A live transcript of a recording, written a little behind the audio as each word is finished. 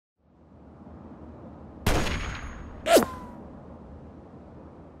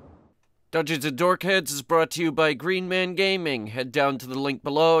Dungeons and Dorkheads is brought to you by Green Man Gaming. Head down to the link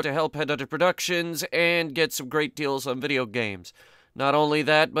below to help Headhunter Productions and get some great deals on video games. Not only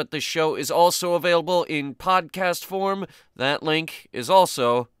that, but the show is also available in podcast form. That link is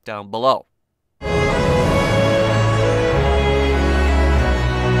also down below.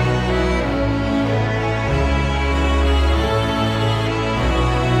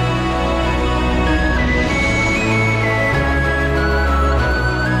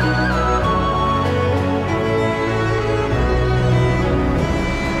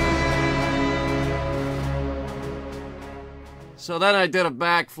 So then I did a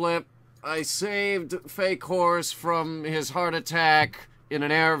backflip. I saved Fake Horse from his heart attack in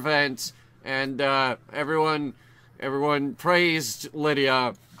an air vent, and everyone praised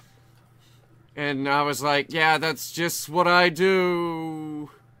Lydia. And I was like, yeah, that's just what I do.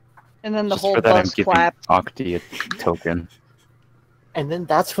 And then the Just whole for that, bus I'm giving clapped. Octi a token. And then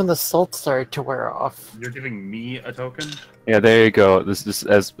that's when the salt started to wear off. You're giving me a token? Yeah, there you go. This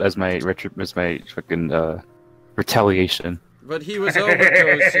as my fucking retaliation. But he was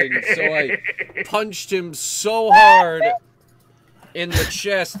overdosing, so I punched him so hard in the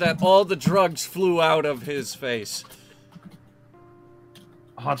chest that all the drugs flew out of his face.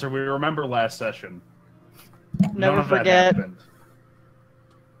 Hunter, we remember last session. None Never of that forget. happened.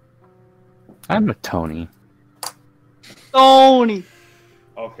 I'm a Tony. Tony!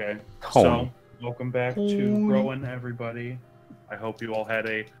 Okay, Tony. so welcome back to ROAN, everybody. I hope you all had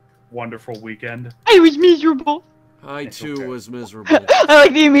a wonderful weekend. I was miserable. I It's too okay. was miserable. I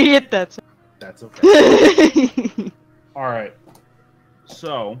like the immediate that's That's okay. Alright,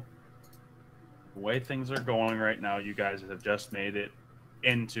 so the way things are going right now, you guys have just made it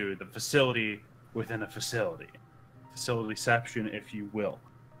into the facility within a facility. Facilityception, if you will.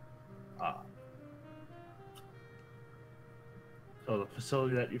 So the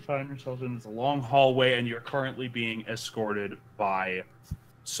facility that you find yourselves in is a long hallway, and you're currently being escorted by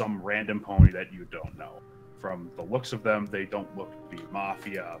some random pony that you don't know. From the looks of them, they don't look to be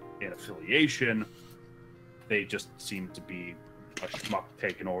mafia in affiliation. They just seem to be a schmuck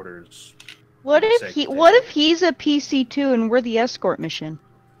taking orders. What for if the sake he? of What taking if he's a PC too, and we're the escort mission?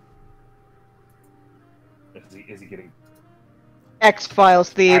 Is he getting?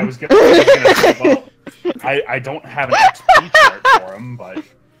 X-Files I theme. was gonna say, well, I don't have an XP chart for him, but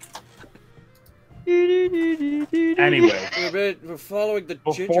anyway. We're following the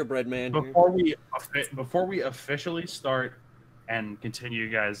gingerbread man here. Before we officially start and continue, you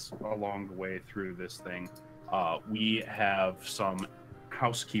guys, along the way through this thing, we have some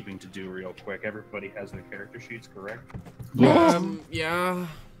housekeeping to do real quick. Everybody has their character sheets, correct? Yeah.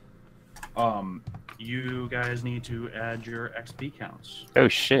 You guys need to add your XP counts. Oh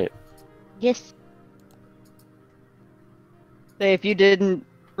shit. Yes. Say if you didn't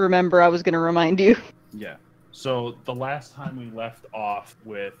remember, I was gonna remind you. Yeah. So the last time we left off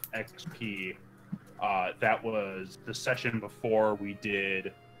with XP, that was the session before we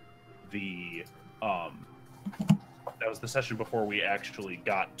did the that was the session before we actually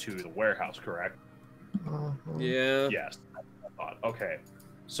got to the warehouse, correct? Yeah. Yes. I thought. Okay.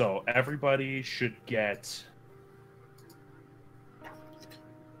 So everybody should get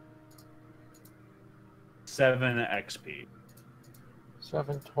 7 XP.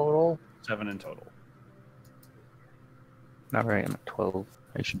 7 total. 7 in total. Alright, I'm at 12.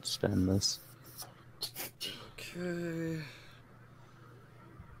 I should spend this. Okay.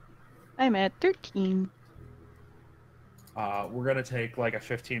 I'm at 13. We're gonna take like a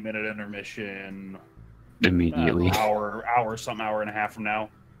 15-minute intermission. Immediately. Hour and a half from now.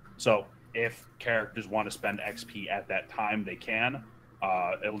 So if characters want to spend XP at that time, they can.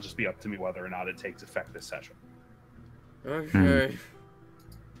 It'll just be up to me whether or not it takes effect this session. Okay.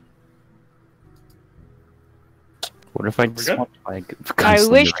 What if I good? just want like I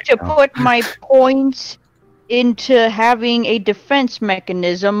wish to put my points into having a defense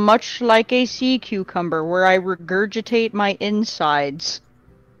mechanism, much like a sea cucumber, where I regurgitate my insides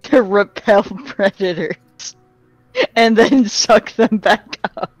to repel predators, and then suck them back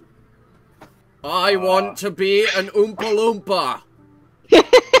up. I want to be an Oompa Loompa.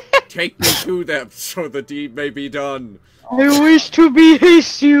 Take me to them so the deed may be done. I wish to be a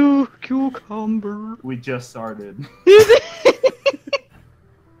sea cucumber. We just started.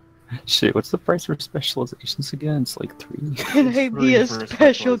 Shit, what's the price for specializations again? It's like 3. Can I be a for a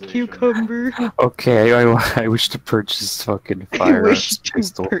special specialization. cucumber? Okay, I wish to purchase fucking I firearms wish to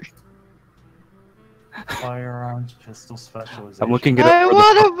pistol. Firearms, pistol specialization. I'm looking at I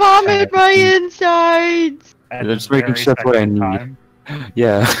want to vomit my insides! At Just the making very sure that's what I second need. time.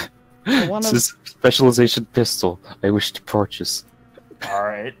 Yeah. I wanna- This is specialization pistol. I wish to purchase. All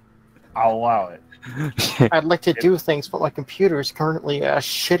right. I'll allow it. I'd like to do things, but my computer is currently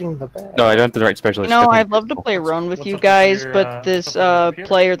shitting the bed. No, I don't have the right specialist. No, Definitely I'd love to pistol. play ROAN with What's you up with guys, your, but this what's up with your computer?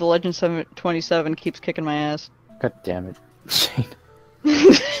 player, the Legend 27, keeps kicking my ass. God damn it. Shane.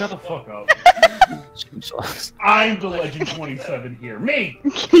 Shut the fuck up. Shane sucks. I'm the Legend 27 here. Me!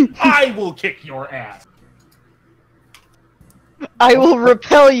 I will kick your ass. I will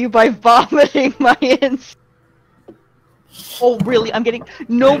repel you by vomiting my ins. Oh, really? I'm getting...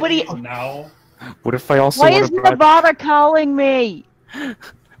 Nobody... Now, What if I also Why want is to buy... Nevada calling me?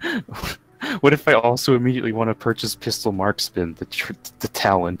 What if I also immediately want to purchase Pistol Marksman, the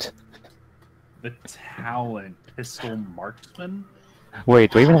talent? the talent pistol marksman.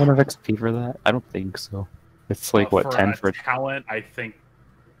 Wait, do I even have enough XP for that? I don't think so. It's like, what, for 10 a for... talent? I think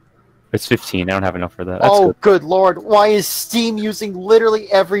It's 15, I don't have enough for that. That's Oh, good. good lord! Why is Steam using literally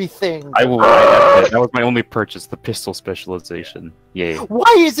everything? I will buy that. That was my only purchase, the pistol specialization. Yay.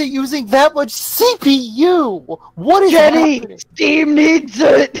 Why is it using that much CPU? What is Jenny! happening? Steam needs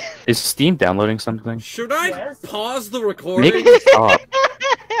it! Is Steam downloading something? Should I Yes. pause the Make recording? it stop.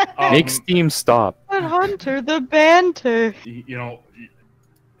 um, Make Steam stop. Headhunter, the banter. you know,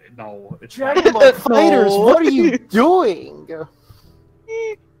 no, it's fine. Dragon Ball Fighters, what are you doing?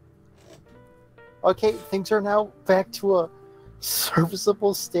 Okay, things are now back to a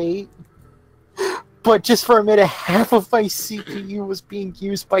serviceable state. But just for a minute, half of my CPU was being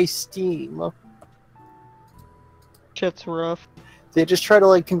used by Steam. Shit's rough. They just try to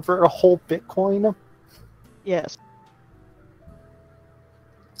like convert a whole Bitcoin. Yes.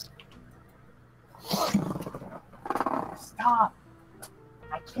 Stop!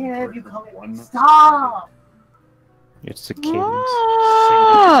 I can't have you come One- in. Stop! It's the cadence.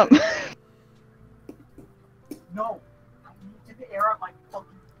 Mom! No, I need to air out my fucking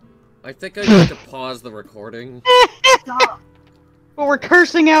I think I need to pause the recording. stop. But we're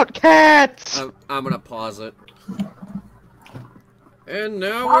cursing out cats! I'm gonna pause it. And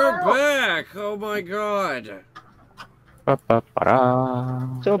now we're back! Oh my god!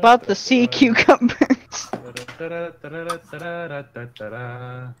 Ba-ba-ba-da. So about the sea cucumbers.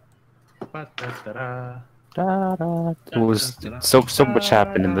 Da-da. It was so much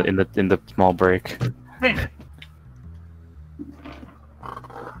happened in the small break.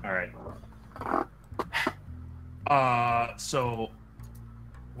 All right. So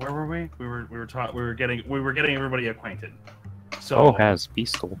where were we? We were getting everybody acquainted. So Oh, has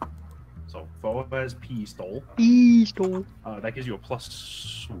pistol. so Foe has pistol. Beastal. That gives you a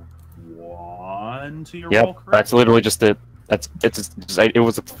 +1 to your roll. Yep, Correct? that's literally just it. It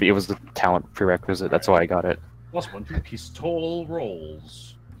was a talent prerequisite. That's why I got it. +1 to pistol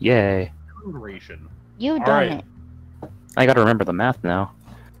rolls. Yay! Duration. You All done right. it. I gotta remember the math now.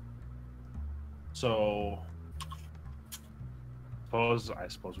 So I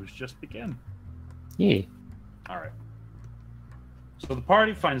suppose we should just begin. Yay! All right. So the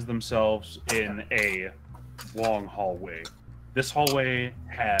party finds themselves in a long hallway. This hallway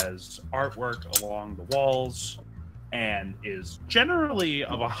has artwork along the walls and is generally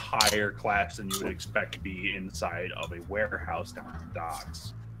of a higher class than you would expect to be inside of a warehouse down at the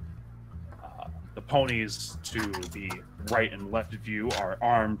docks. The ponies to the right and left of you are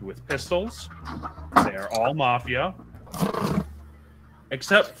armed with pistols. They are all mafia,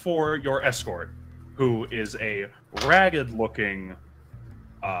 except for your escort, who is a ragged-looking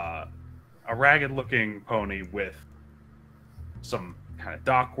pony with some kind of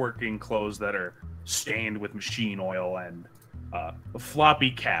dock working clothes that are stained with machine oil and a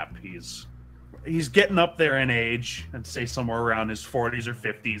floppy cap. He's getting up there in age, I'd say somewhere around his 40s or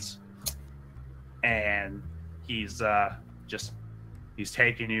 50s, and he's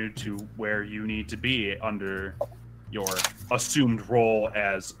taking you to where you need to be under your assumed role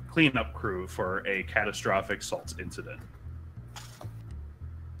as cleanup crew for a catastrophic salt incident.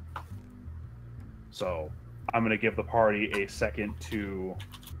 So I'm going to give the party a second to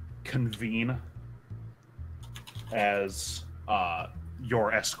convene, as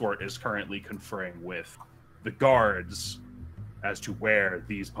your escort is currently conferring with the guards as to where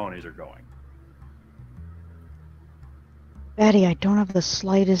these ponies are going. Betty, I don't have the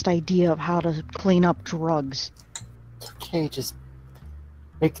slightest idea of how to clean up drugs. Okay, just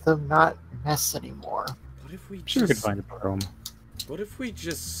make them not mess anymore. What if we Sure, we could just... find a broom. What if we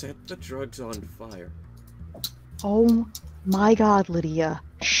just set the drugs on fire? Oh my god, Lydia.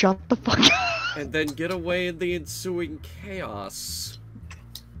 Shut the fuck up. And then get away in the ensuing chaos?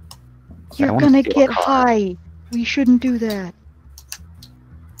 You're I wanna gonna steal a get car. high. We shouldn't do that.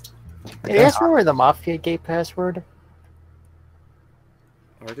 Hey, you guys remember the Mafia Gate password?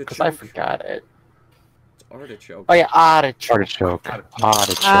 Because I Artichoke? forgot it. Artichoke. Oh yeah, artichoke. Artichoke.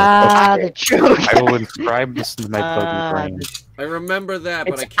 The joke. I will inscribe this into my buggy brain. I remember that,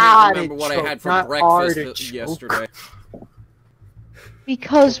 but It's I can't remember what I artichoke, had for not breakfast artichoke. yesterday.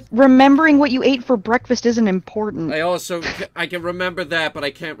 Because remembering what you ate for breakfast isn't important. I can remember that, but I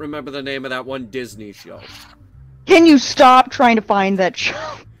can't remember the name of that one Disney show. Can you stop trying to find that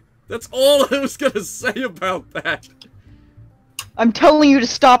show? That's all I was gonna say about that. I'm telling you to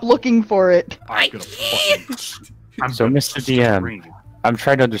stop looking for it. I'm gonna fucking. So, Mr. DM, I'm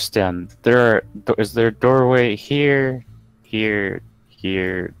trying to understand. Is there a doorway here, here,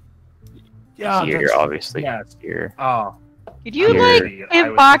 here, here, obviously, yes. here. Could you, Here.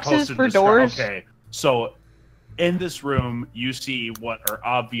 have boxes for doors? Okay, so in this room, you see what are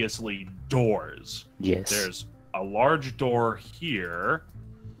obviously doors. Yes. There's a large door here,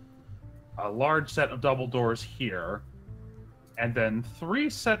 a large set of double doors here, and then 3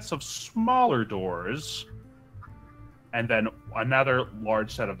 sets of smaller doors, and then another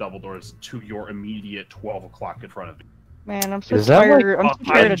large set of double doors to your immediate 12 o'clock in front of you. Man, I'm so Is that tired. I'm so tired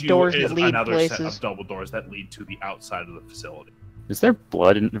Behind of you doors is that lead another set places. of double doors that lead to the outside of the facility. Is there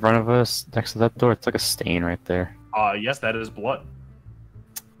blood in front of us next to that door? It's like a stain right there. Yes, that is blood.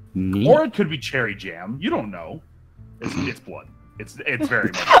 Neat. Or it could be cherry jam. You don't know. It's blood. It's very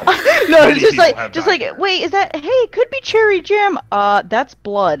much. No, Many it's just people have like, died here. wait, is that? Hey, it could be cherry jam. That's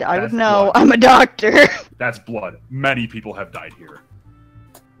blood. I That's would know. blood. I'm a doctor. That's blood. Many people have died here.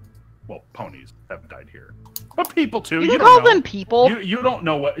 Well, ponies have died here, but people too. You don't can call know. them people. You don't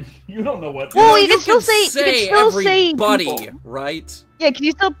know what. You don't know what. Well, You you can still say. You can still say everybody, people. right? Yeah, can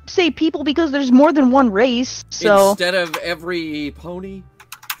you still say people because there's more than one race? So Instead of every pony?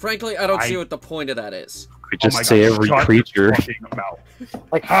 Frankly, I don't see what the point of that is. We Oh just my say God, every shut your creature. fucking mouth.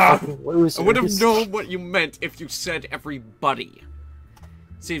 Like Ah. fucking losers. I would have known what you meant if you said everybody.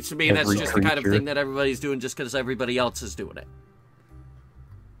 Seems to me that's Every just the kind of creature. thing that everybody's doing just because everybody else is doing it.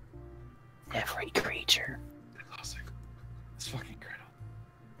 Every creature. It's fucking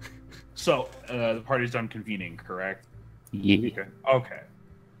great. So the party's done convening, correct? Yeah. Okay.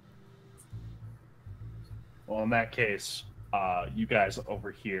 Well, in that case, you guys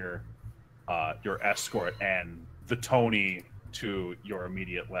over here, your escort and the Tony to your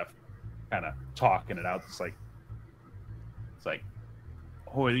immediate left, kind of talking it out. It's like,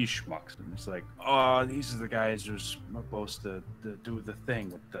 who are these schmucks? And it's like, oh, these are the guys who's supposed to do the thing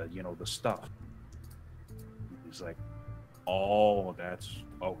with the, the stuff. He's like, oh, that's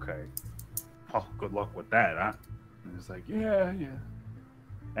okay. Oh, good luck with that, huh? And he's like, yeah.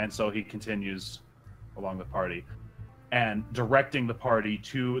 And so he continues along the party and directing the party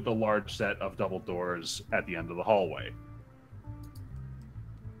to the large set of double doors at the end of the hallway.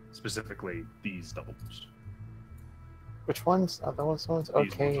 Specifically, these double doors. Which ones? Other ones? These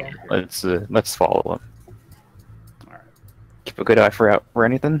Okay, ones yeah. over here. Let's follow him. All right. Keep a good eye for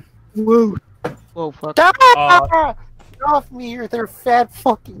anything. whoa, whoa, fuck. Ah! Get off me, or their fat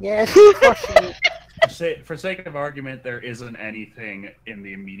fucking ass crushing me. For sake of argument, there isn't anything in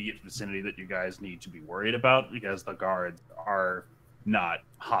the immediate vicinity that you guys need to be worried about because the guards are not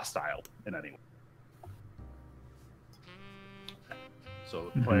hostile in any way.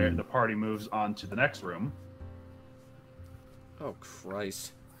 So the party moves on to the next room. Oh,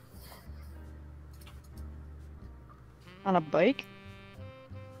 Christ. On a bike?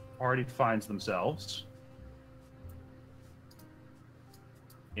 Party finds themselves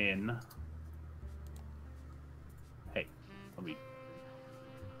in. Hey, let me.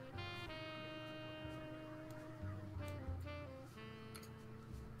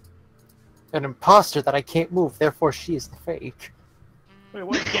 An imposter that I can't move, therefore she is the fake. Wait,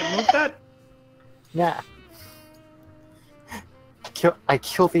 what? You can't move that? Nah. I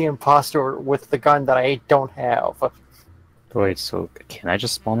kill the imposter with the gun that I don't have. Wait, so can I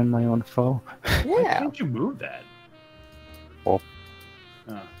just spawn in my own foe? Why Yeah. can't you move that? Well,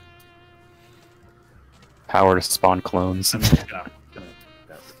 Uh, power to spawn clones. I'm just gonna that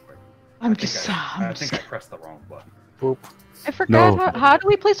real quick. I'm I just. think I I'm just. think I pressed the wrong button. Boop. I forgot No. how do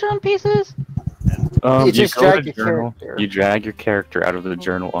we place our own pieces? You just go to drag the your journal. character. You drag your character out of the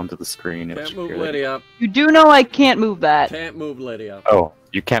journal onto the screen. and Can't it's move good. Lydia. You do know I can't move that. Can't move Lydia. Oh,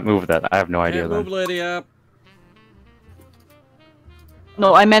 you can't move that. I have no idea Can't then. move Lydia.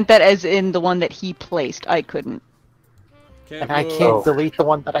 No, I meant that as in the one that he placed. I couldn't. Can't And I move. can't delete the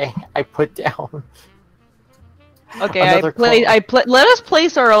one that I put down. Okay, Another call. let us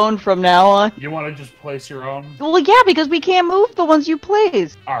place our own from now on. You want to just place your own? Well, yeah, because we can't move the ones you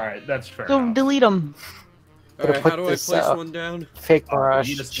placed. All right, that's fair. So enough. delete them. Alright, put how do I this, place one down? Fake Oh, Mirage.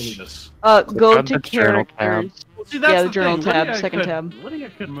 delete us. Go on to the journal tab. characters. Well, see, Yeah, the journal tab, second could, tab. Lydia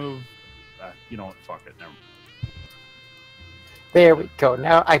could move You know what? Fuck it. Never. There we go.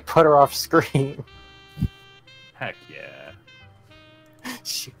 Now I put her off screen. Heck yeah.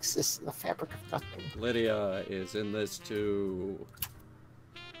 She exists in the fabric of nothing. Lydia is in this too.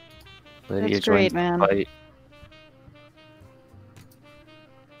 Lydia That's great, joins the man. fight.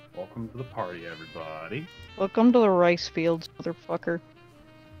 Welcome to the party, everybody. Welcome to the rice fields, motherfucker.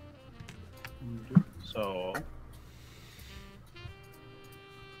 So, I'm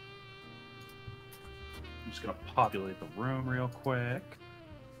just gonna populate the room real quick.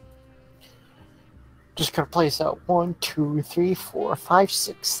 Just gonna place out 1, 2, 3, 4, 5,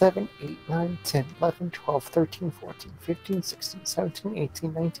 6, 7, 8, 9, 10, 11, 12, 13, 14, 15, 16, 17,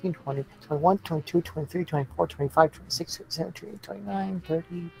 18, 19, 20, 21, 22, 23, 24, 25, 26, 27, 28, 29,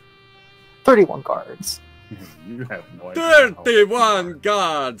 30, 31 guards. You have no idea. how 31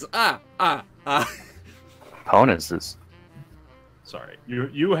 guards! Opponents is. Sorry,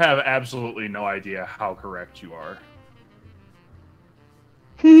 you have absolutely no idea how correct you are.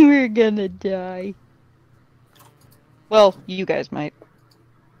 We're gonna die. Well, you guys might.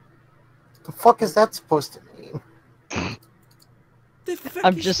 The fuck is that supposed to mean?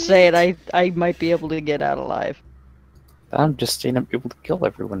 I'm just saying, I might be able to get out alive. I'm just saying I'm able to kill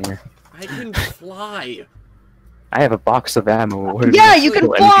everyone here. I can fly. I have a box of ammo. What Yeah, is you this? can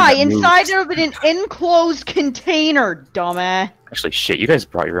Anything fly that moves. inside of an enclosed container, dumbass. Actually, shit, you guys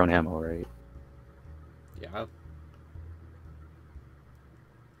brought your own ammo, right? Yeah.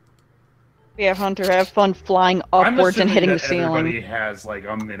 Yeah, Hunter, have fun flying I'm upwards and assuming hitting the that everybody ceiling. has like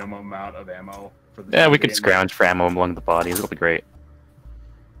a minimum amount of ammo for the Yeah, we time could being. scrounge for ammo among the bodies. It'll be great.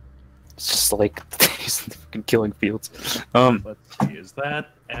 It's just like these fucking killing fields. Let's see, is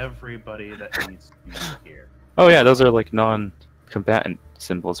that everybody that needs to be here? Oh yeah, those are like non-combatant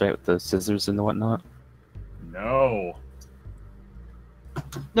symbols, right? With the scissors and whatnot. No.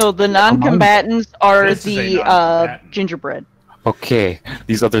 No, the non-combatants are This is a the non-combatant. gingerbread. Okay,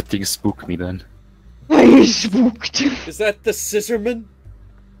 these other things spook me then. I spooked. Is that the scissorman?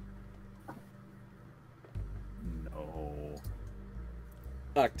 No.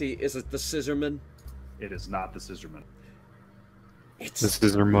 Octi, is it the scissorman? It is not the scissorman. It's This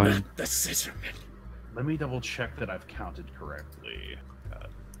is mine. not the scissorman. Let me double check that I've counted correctly.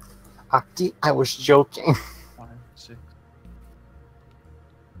 Octi, I was joking. 5, 6.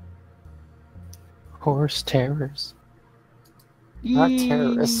 Horse terrors. Not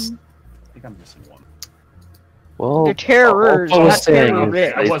terrorists. I think I'm missing one. Well, They're terrors, all I not was saying is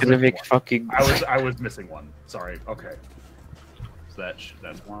terrorists. I he's wasn't gonna make one. fucking. I was missing one. Sorry. Okay. So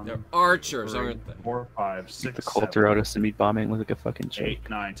that's one. They're archers, 3, aren't they? 4, 5, Get 6, the 7, culture out of semi bombing like a fucking joke. 8,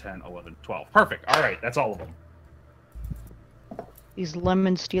 9, 10, 11, 12. Perfect. All right, that's all of them. These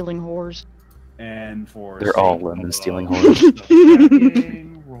lemon-stealing whores. And for They're all sake lemon of stealing the whores.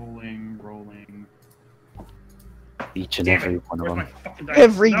 checking, rolling. Each and Damn every it, one of where's them. my fucking dice?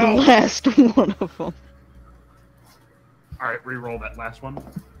 Every No! last one of them. All right, re-roll that last one.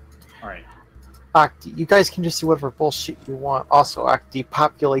 All right. Octi, you guys can just do whatever bullshit you want. Also, Octi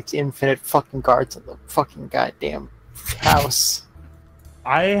populates infinite fucking guards in the fucking goddamn house.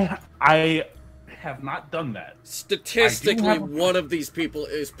 I have not done that. Statistically, I do have a- one of these people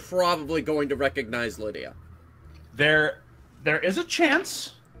is probably going to recognize Lydia. There is a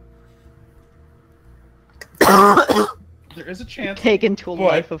chance. There is a chance Taken to a But-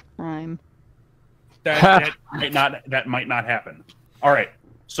 life of crime. that might not happen. All right,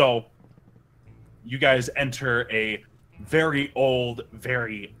 so you guys enter a very old,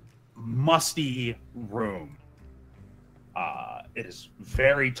 very musty room. It is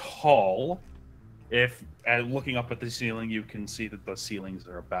very tall. If looking up at the ceiling, you can see that the ceilings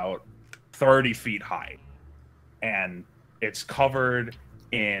are about 30 feet high, and it's covered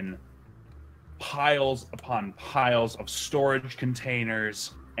in piles upon piles of storage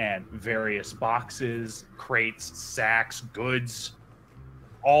containers and various boxes, crates, sacks, goods,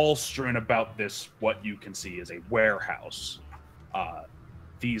 all strewn about this, what you can see is a warehouse.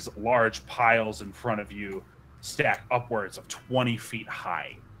 These large piles in front of you stack upwards of 20 feet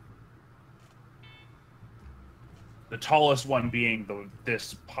high. The tallest one being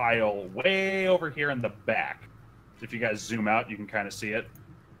this pile way over here in the back. If you guys zoom out, you can kind of see it.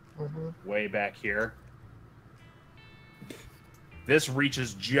 Way back here. This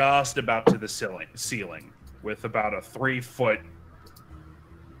reaches just about to the ceiling with about a 3-foot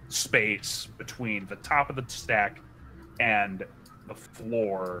space between the top of the stack and the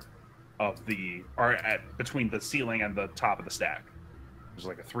floor of between the ceiling and the top of the stack. There's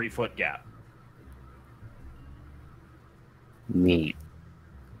like a 3-foot gap. Neat.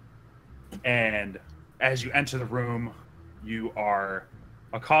 And as you enter the room, you are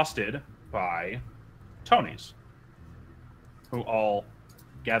accosted by Tonys, who all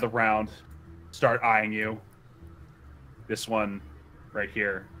gather round, start eyeing you. This one right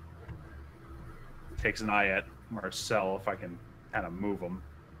here takes an eye at Marcel, if I can kind of move him.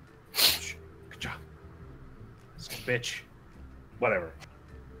 Good job. Bitch. Whatever.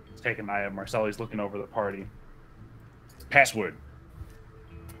 He's taking an eye at Marcel. He's looking over the party. Password.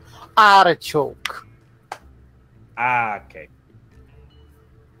 Artichoke. Okay.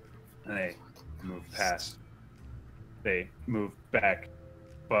 And they move past. They move back.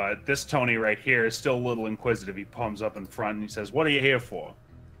 But this Tony right here is still a little inquisitive. He palms up in front and he says, "What are you here for?"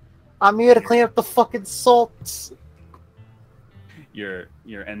 I'm here to clean up the fucking salts. Your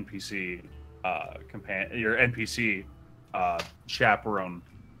NPC companion, your NPC chaperone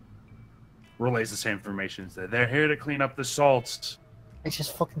relays the same information. They're here to clean up the salts. I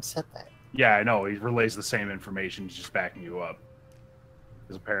just fucking said that. Yeah, I know. He relays the same information. He's just backing you up.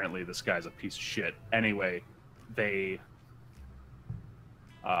 Because apparently this guy's a piece of shit. Anyway, they...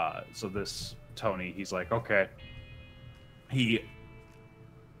 so this Tony, he's like, okay. He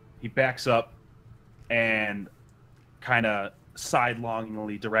backs up and kind of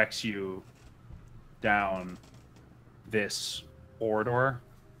sidelongly directs you down this corridor.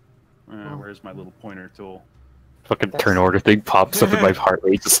 Where's my little pointer tool? Fucking turn order thing pops up and my heart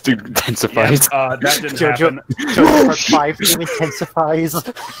rate just intensifies. Yeah, that didn't happen. Jojo Part 5 intensifies.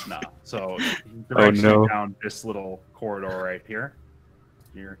 No. So he directs you down this little corridor right here.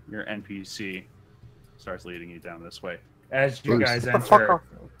 Your NPC starts leading you down this way. As you guys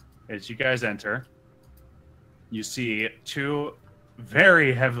enter, you see two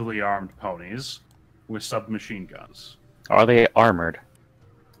very heavily armed ponies with submachine guns. Are they armored?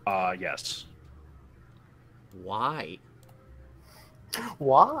 Yes. Why?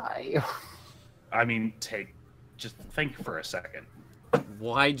 Why? I mean, just think for a second.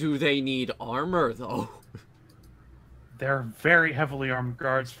 Why do they need armor, though? They're very heavily armed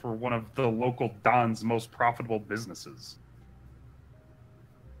guards for one of the local Don's most profitable businesses.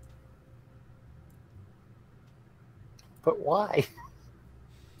 But why?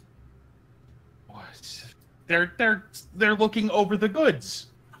 What? They're looking over the goods.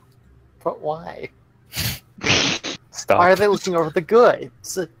 But why? Stop. Why are they looking over the goods?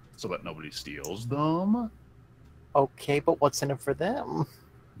 So that nobody steals them. Okay, but what's in it for them?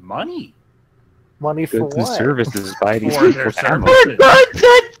 Money. Money for Goods and what? services by these For their people. Ammo. services. Goods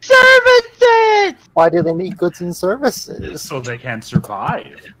and services! Why do they need goods and services? So they can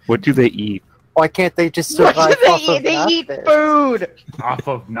survive. What do they eat? Why can't they just What survive do off they eat? of They eat nothing? food! Off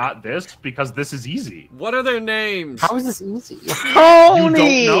of not this, because this is easy. What are their names? How is this easy?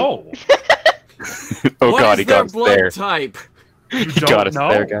 Tony! You don't know. Oh What god, is he their got us blood there. type? You He don't got us know.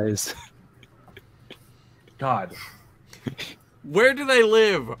 there, guys. God. Where do they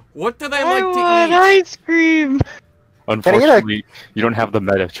live? What do they I like want to eat? ice cream! Unfortunately, you don't have the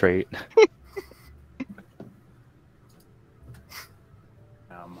meta trait.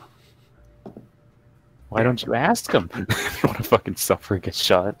 Why don't you ask him? You want to fucking suffer and get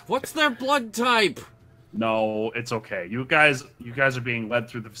shot? What's their blood type? No, it's okay. You guys are being led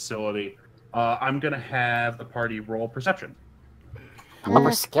through the facility. I'm gonna have the party roll perception. I'm a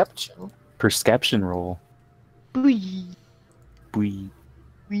perception. Perception roll. Wee. Wee.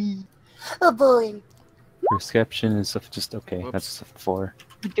 Wee. Oh boy. Perception is just okay. Whoops. That's a 4.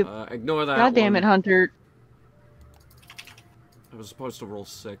 Ignore that. God damn it, Hunter. I was supposed to roll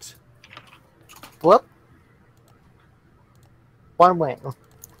 6. Whoop. One win.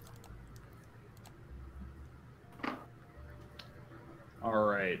 All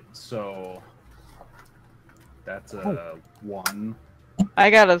right, so that's a 1. I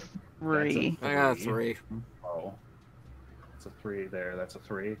got a That's 3. I got a 3. Oh, that's a 3 there. That's a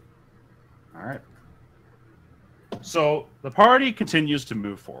 3. All right. So the party continues to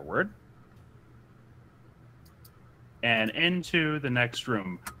move forward and into the next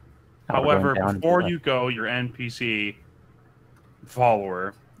room. However, before you go, your NPC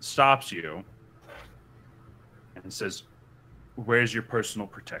follower stops you and says, "Where's your personal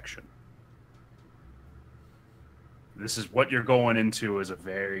protection? This is what you're going into is a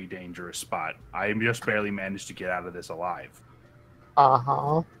very dangerous spot. I just barely managed to get out of this alive.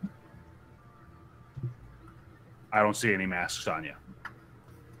 Uh-huh. I don't see any masks on you.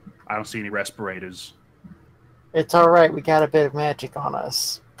 I don't see any respirators. It's alright, we got a bit of magic on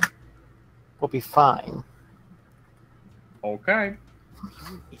us. We'll be fine." Okay.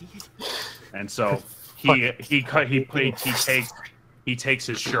 And so he takes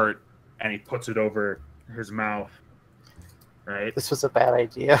his shirt and he puts it over his mouth. Right? This was a bad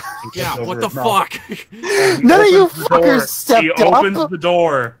idea. He Yeah, puts it what over the his mouth. fuck? And he None of you opens the door. fuckers stepped He up. opens the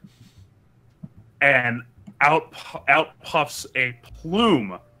door and out puffs a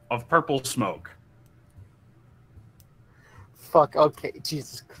plume of purple smoke. Fuck. Okay.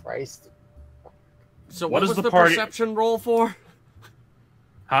 Jesus Christ. So What what is was the the party- perception roll for?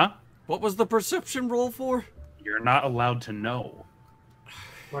 Huh? What was the perception roll for? You're not allowed to know.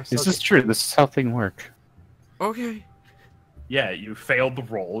 This is true. This is how things work. Okay. Yeah, you failed the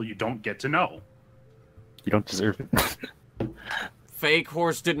roll. You don't get to know. You don't deserve it. Fake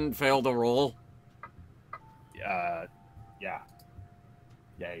horse didn't fail the roll. Yeah. Yeah,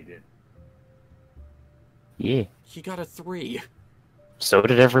 he did. Yeah. He got a 3. So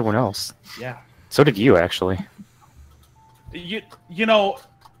did everyone else. Yeah. So did you, actually. You know,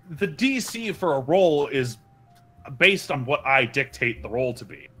 the DC for a roll is based on what I dictate the roll to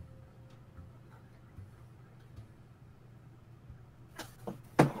be.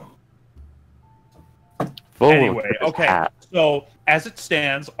 Anyway, okay. So as it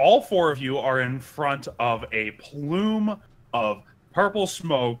stands, all 4 of you are in front of a plume of purple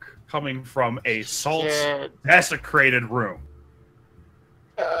smoke coming from a salt desecrated room.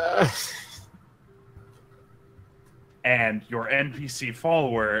 And your NPC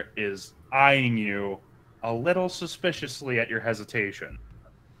follower is eyeing you a little suspiciously at your hesitation.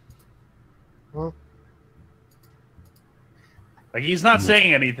 Well, Like, he's not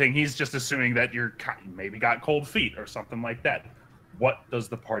saying anything, he's just assuming that you're maybe got cold feet or something like that. What does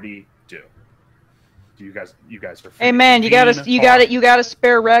the party do? Do you guys are free Hey to man, you got convene, a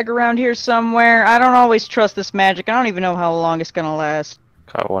spare rag around here somewhere? I don't always trust this magic. I don't even know how long it's gonna last.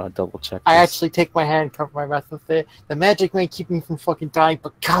 I want to double check. I this. actually take my hand and cover my mouth with it. The magic may keep me from fucking dying,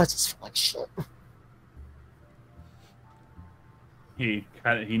 but God, it's like shit. He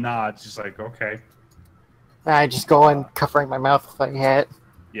nods, he's like, okay. I just go in covering my mouth with my hat.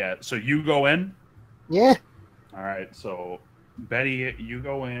 Yeah, so you go in? Yeah. Alright, so Betty, you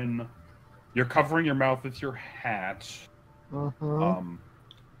go in. You're covering your mouth with your hat. Mm-hmm.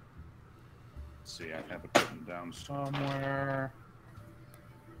 Let's see, I have it written down somewhere.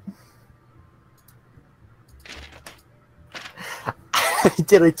 I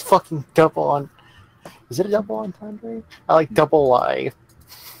did a fucking double on... Is it a double entendre? I like double lie.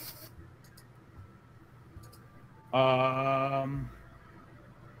 Alright,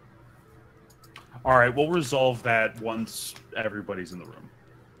 we'll resolve that once everybody's in the room.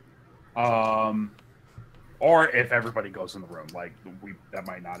 Or if everybody goes in the room, like, that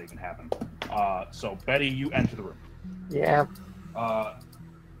might not even happen. So, Betty, you enter the room. Yeah.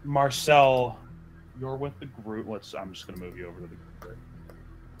 Marcel, you're with the group. I'm just gonna move you over to the group.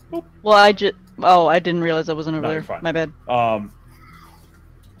 Boop. Well, I didn't realize I wasn't over No, there. you're fine. My bad.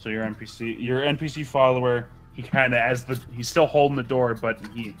 So your NPC follower, he kind of, he's still holding the door, but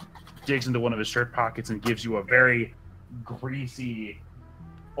he digs into one of his shirt pockets and gives you a very greasy,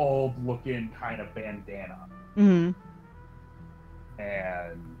 old-looking kind of bandana. Mm-hmm.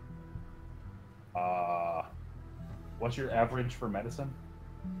 And, what's your average for medicine?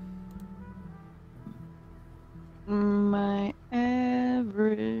 My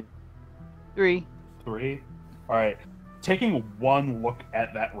average 3. 3? Alright. Taking one look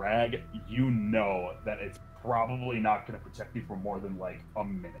at that rag, you know that it's probably not going to protect you for more than, like, a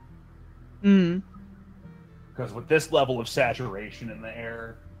minute. Mm-hmm. Because with this level of saturation in the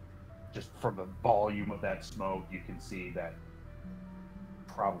air, just from the volume of that smoke, you can see that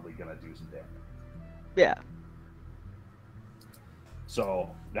probably going to do some damage. Yeah.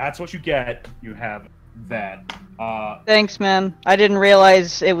 So, that's what you get. You have that. Thanks, man. I didn't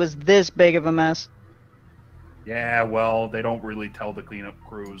realize it was this big of a mess. Yeah, well, they don't really tell the cleanup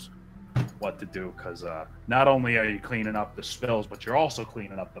crews what to do, because not only are you cleaning up the spills, but you're also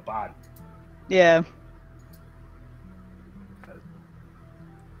cleaning up the body. Yeah.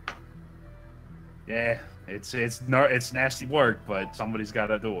 Yeah, it's nasty work, but somebody's got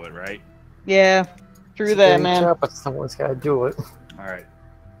to do it, right? Yeah. True It's a that, great man. job, but someone's got to do it. All right.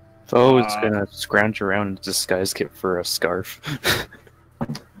 Foe is gonna scrounge around and disguise kit for a scarf.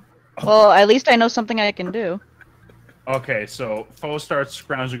 Well, at least I know something I can do. Okay, so Foe starts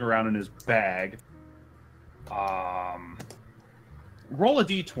scrounging around in his bag. Roll a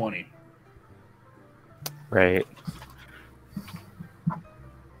d20. Right.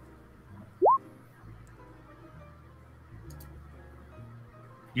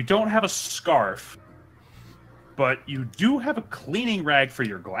 You don't have a scarf, but you do have a cleaning rag for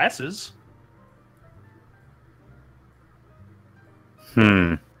your glasses.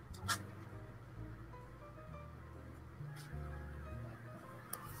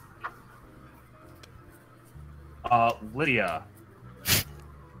 Lydia.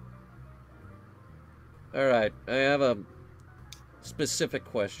 Alright, I have a specific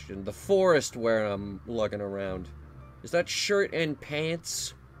question. The forest where I'm lugging around. Is that shirt and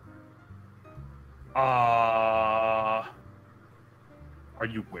pants? Are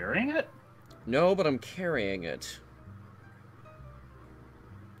you wearing it? No, but I'm carrying it.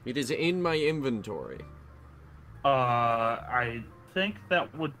 It is in my inventory. I think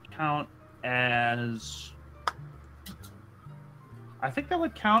that would count as...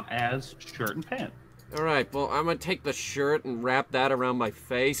 shirt and pant. Alright, well, I'm gonna take the shirt and wrap that around my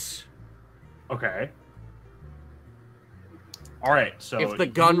face. Okay. Alright, so... If the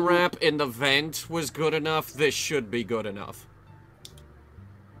gun wrap in the vent was good enough, this should be good enough.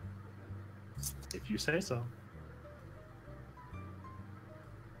 If you say so.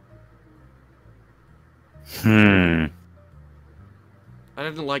 I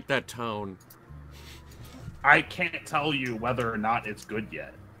didn't like that tone. I can't tell you whether or not it's good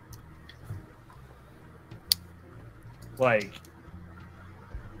yet. Like,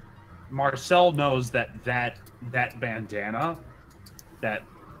 Marcel knows that bandana that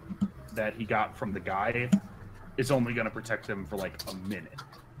he got from the guy is only going to protect him for like a minute.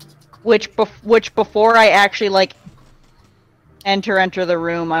 Which before I actually like enter the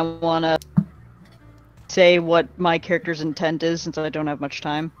room, I want to say what my character's intent is, since I don't have much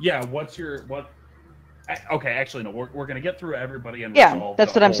time. Yeah, okay, actually, no, we're gonna get through everybody and Yeah, resolve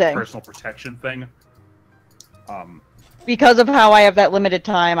that's the what I'm whole saying. personal protection thing. Because of how I have that limited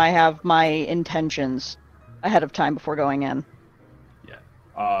time, I have my intentions ahead of time before going in.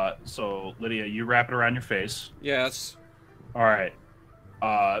 Yeah. So Lydia, you wrap it around your face. Yes. All right.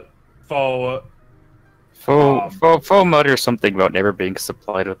 Foe mutters something about never being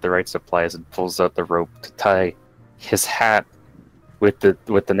supplied with the right supplies and pulls out the rope to tie his hat with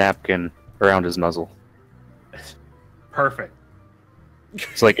the napkin around his muzzle. Perfect.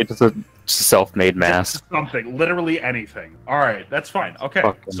 It's like it's a self-made mask. Something, literally anything. All right, that's fine. Okay,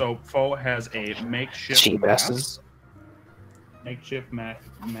 so Foe has a makeshift Cheap mask. asses. Makeshift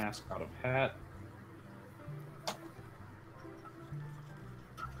mask out of hat.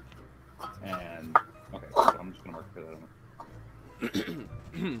 And okay, so I'm just gonna mark for that.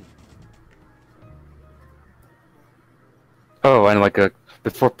 Oh, and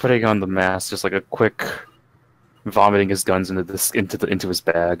before putting on the mask, just like a quick vomiting his guns into his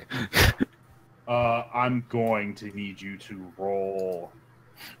bag. I'm going to need you to roll.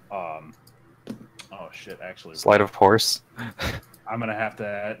 Oh shit! Actually, Sleight of horse. I'm gonna have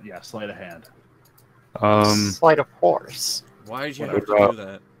to sleight of hand. Sleight of horse. Why did you What have to about- do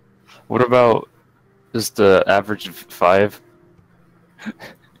that? What about just the average of 5?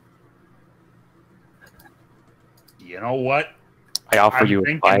 You know what? I offer I'm you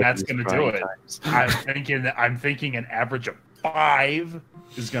thinking 5. that's these gonna trying do it. times. I'm thinking an average of 5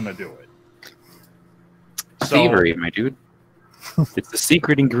 is gonna do it. So, Thievery, my dude. It's the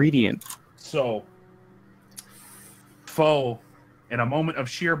secret ingredient. So, Foe, in a moment of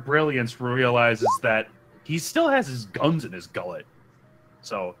sheer brilliance, realizes that he still has his guns in his gullet.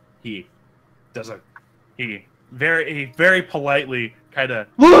 So he very politely kind of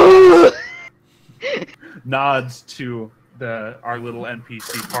nods to our little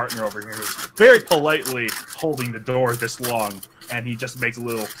NPC partner over here, who's very politely holding the door this long, and he just makes a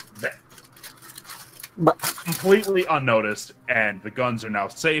little completely unnoticed, and the guns are now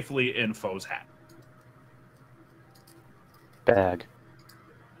safely in Foe's hat. Bag.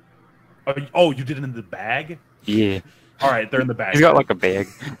 Oh, you did it in the bag? Yeah. All right, they're in the bag. He's got like a bag.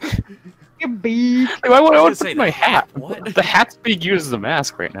 Your beak. Why would I was want gonna to say put my the hat? what? The hat's being used as a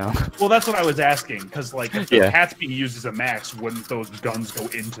mask right now. Well, that's what I was asking, because like if the Yeah. hat's being used as a mask, wouldn't those guns go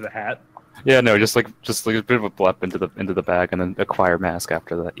into the hat? Yeah, no, just like a bit of a blep into the bag, and then acquire mask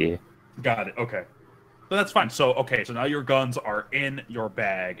after that. Yeah. Got it. Okay, so that's fine. So so now your guns are in your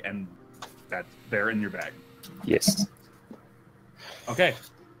bag, and they're in your bag. Yes. Okay.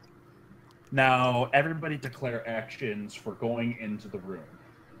 Now everybody declare actions for going into the room,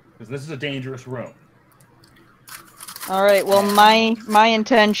 because this is a dangerous room. All right. Well, my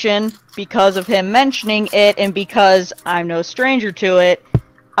intention, because of him mentioning it, and because I'm no stranger to it,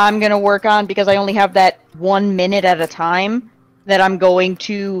 I'm gonna work on, because I only have that 1 minute at a time, that I'm going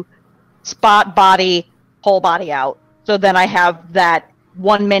to spot body, whole body out. So then I have that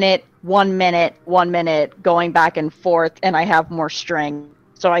 1 minute, 1 minute, 1 minute going back and forth, and I have more strength,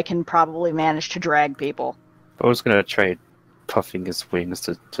 so I can probably manage to drag people. I was gonna try puffing his wings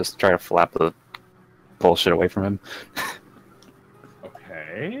to just try to flap the bullshit away from him.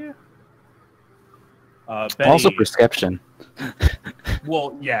 Okay. Also Betty, perception.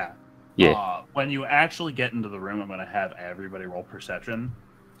 well, yeah. Yeah. When you actually get into the room, I'm going to have everybody roll perception.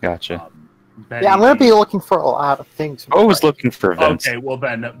 Gotcha. Betty, Yeah, I'm gonna be looking for a lot of things. Always looking for events. Okay, well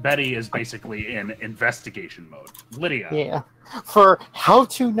then, Betty is basically in investigation mode. Lydia. Yeah. For how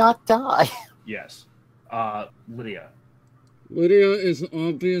to not die. Yes. Lydia. Lydia is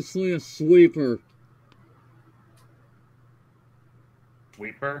obviously a sweeper.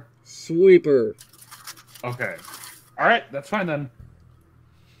 Sweeper? Sweeper. Okay. Alright, that's fine then.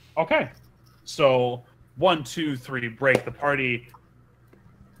 Okay. So, 1, 2, 3, break. The party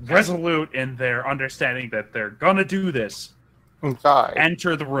resolute in their understanding that they're gonna do this. Die.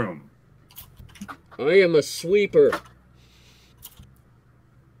 Enter the room. I am a sweeper.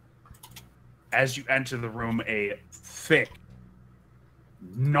 As you enter the room, a thick,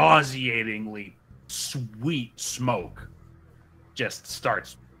 nauseatingly sweet smoke just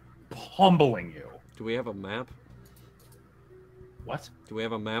starts pummeling you. Do we have a map? What? Do we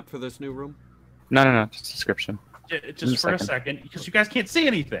have a map for this new room? No, just description. Just for a second, because you guys can't see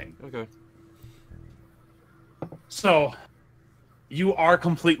anything. Okay. So, you are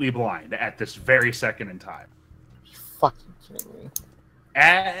completely blind at this very second in time. Fucking kidding me.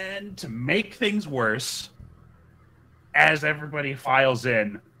 And to make things worse, as everybody files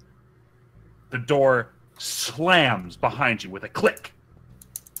in, the door slams behind you with a click.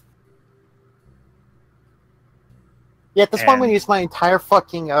 Yeah, at this point I'm gonna use my entire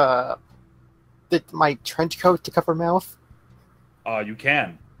fucking my trench coat to cover mouth. You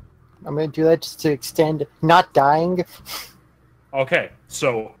can. I'm gonna do that just to extend not dying. Okay,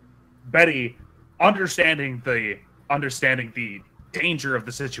 so Betty, understanding the danger of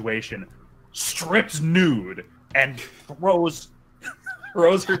the situation, strips nude and throws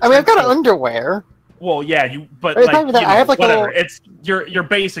her. I mean, I've got underwear. Well, yeah, but It's like, not even that. I have like whatever. a little... It's you're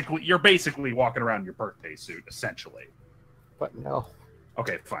basically walking around in your birthday suit, essentially. But no.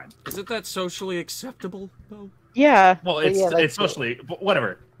 Okay, fine. Isn't that socially acceptable, though? Yeah. Well, Yeah, it's socially, but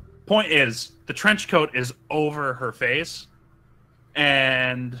whatever. Point is, the trench coat is over her face,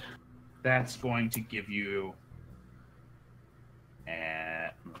 and that's going to give you.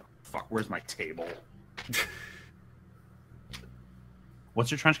 Fuck, where's my table?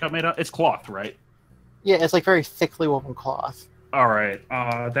 What's your trench coat made of? It's cloth, right? Yeah, it's like very thickly woven cloth. All right,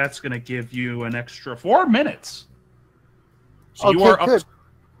 that's gonna give you an extra 4 minutes. So Okay, you are up. good.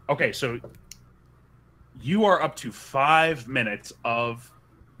 Okay, so you are up to 5 minutes of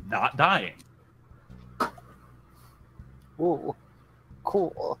not dying. Ooh,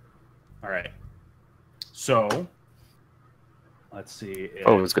 cool. All right. So let's see.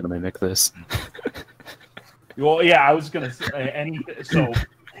 I was gonna mimic this. Well, yeah, I was gonna say So,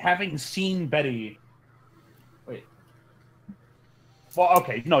 having seen Betty, wait. Well,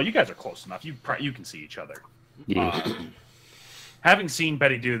 okay, no, you guys are close enough. You can see each other. Yeah. Having seen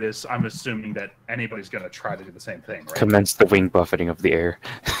Betty do this, I'm assuming that anybody's gonna try to do the same thing, right? Commence the wing buffeting of the air.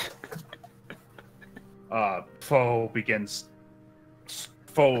 Foe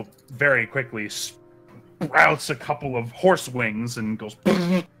very quickly sprouts a couple of horse wings and goes.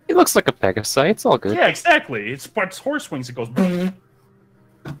 It looks like a Pegasi. It's all good. Yeah, exactly. It sprouts horse wings. It goes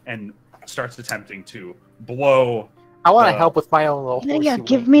and starts attempting to blow. I want to help with my own little. Yeah, horsey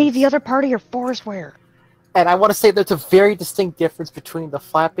give wings. me the other part of your forest wear. And I want to say there's a very distinct difference between the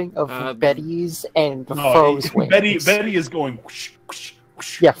flapping of Betty's and the foe's wings. Betty is going. Whoosh, whoosh,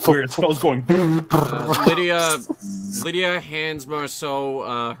 whoosh, Yeah, whereas Foe's going. Lydia hands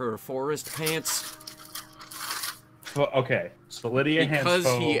Marceau her forest pants. Okay, so Lydia hands Because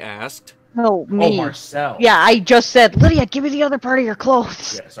Foe. he asked. No, me. Oh, Marcel. Yeah, I just said, Lydia, give me the other part of your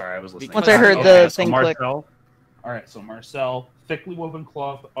clothes. Yeah, sorry, I was listening. Once I heard the so thing click. Marcel. All right, so Marcel, thickly woven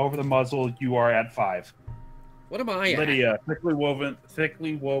cloth over the muzzle. You are at 5. What am I at? Lydia, thickly woven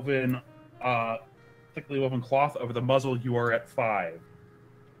cloth over the muzzle. You are at 5.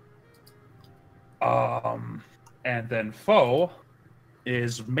 And then Foe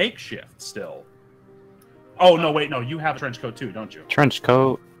is makeshift still. Oh no, wait, no, you have a trench coat too, don't you? Trench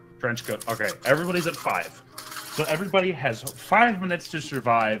coat. Trench coat. Okay, everybody's at 5. So everybody has 5 minutes to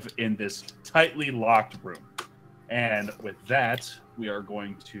survive in this tightly locked room. And with that, we are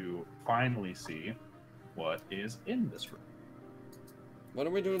going to finally see what is in this room. When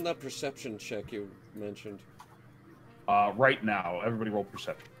are we doing that perception check you mentioned? Right now, everybody roll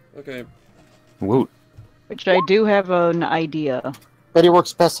perception. Okay. Woot. Which I do have an idea. Betty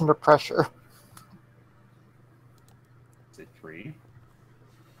works best under pressure. Is it 3?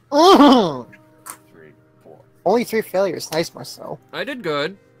 Mhm. 3, 4. Only 3 failures. Nice, Marcel. I did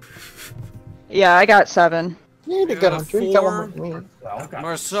good. Yeah, I got 7. You did I good, got a Hunter. You got one more 4. than me. Well, got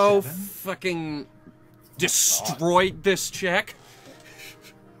Marceau 7. fucking destroyed this check.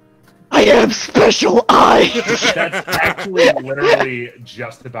 I I have special eyes! That's actually literally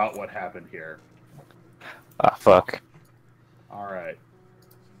just about what happened here. Ah, fuck. Alright.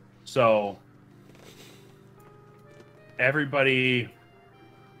 So, everybody...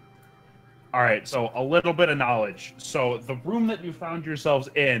 Alright, so a little bit of knowledge. So, the room that you found yourselves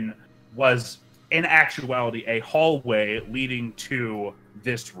in was, in actuality, a hallway leading to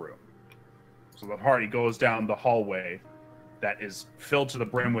this room. So the party goes down the hallway that is filled to the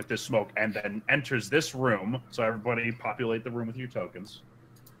brim with this smoke and then enters this room. So everybody populate the room with your tokens.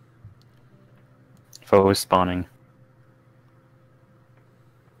 Foe is spawning.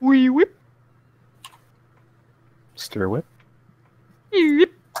 Wee whip. Stir whip. Wee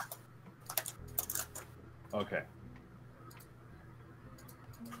whip. Okay.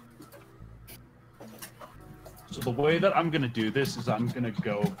 So the way that I'm going to do this is I'm going to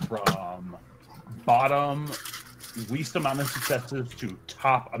go from bottom least amount of successes to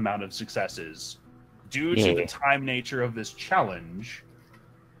top amount of successes. Due to the time nature of this challenge,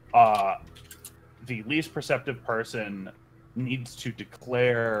 the least perceptive person needs to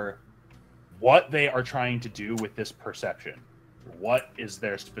declare what they are trying to do with this perception. What is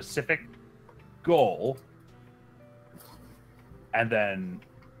their specific goal? And then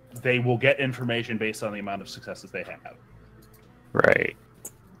they will get information based on the amount of successes they have. Right.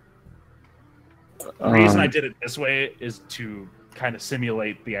 The reason I did it this way is to kind of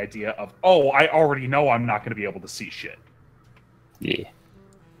simulate the idea of, oh, I already know I'm not going to be able to see shit. Yeah.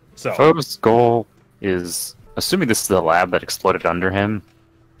 So Foe's goal is, assuming this is the lab that exploded under him,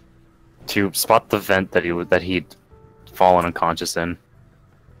 to spot the vent that he'd fallen unconscious in.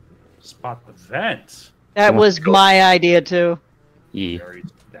 spot the vent. That was my idea too. Yeah.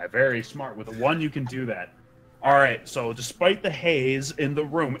 Very smart. With a 1, you can do that. All right, so despite the haze in the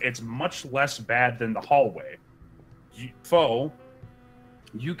room, it's much less bad than the hallway. Foe,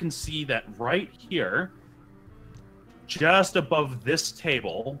 you can see that right here, just above this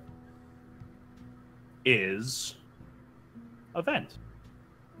table, is a vent.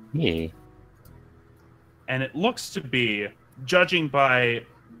 Yeah. And it looks to be, judging by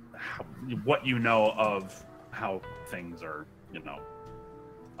what you know of how things are,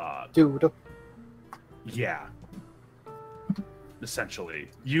 Dude. Yeah. Essentially,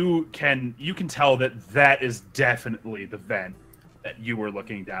 you can tell that is definitely the vent that you were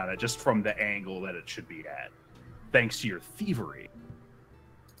looking down at, just from the angle that it should be at, thanks to your thievery.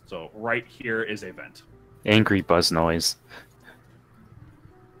 So right here is a vent. Angry buzz noise.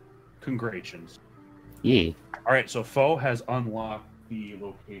 Congratulations. Yeah. All right, so Foe has unlocked the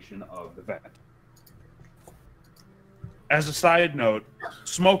location of the vent. As a side note,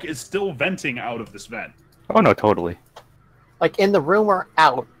 smoke is still venting out of this vent. Oh no, totally. Like in the room or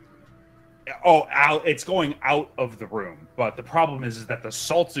out? Oh, out! It's going out of the room, but the problem is that the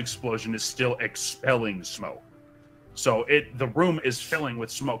salts explosion is still expelling smoke. So the room is filling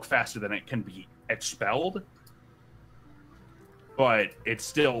with smoke faster than it can be expelled. But it's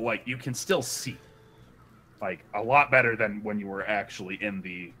still, like, you can still see. Like, a lot better than when you were actually in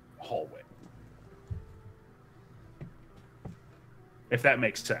the hallway. If that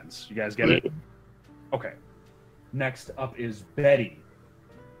makes sense. You guys get it? Okay. Next up is Betty.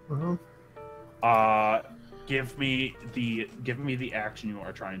 Mm-hmm. Give me the action you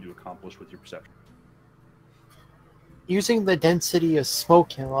are trying to accomplish with your perception. Using the density of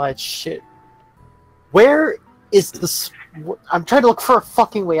smoke and all that shit. Where is this? I'm trying to look for a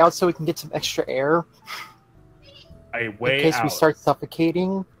fucking way out so we can get some extra air. A way in case out. we start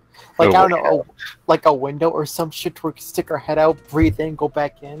suffocating. Like, I don't know, like a window or some shit where we can stick our head out, breathe in, go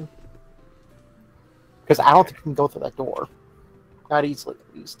back in. Because I don't think we can go through that door. Not easily,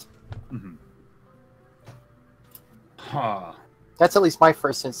 at least. Mm-hmm. Huh. That's at least my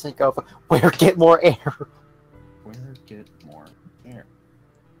first instinct of where get more air. Where get more air?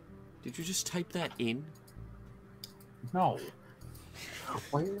 Did you just type that in? No.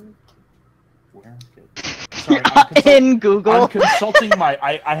 Where? Get... Sorry, I'm In Google. I'm consulting my...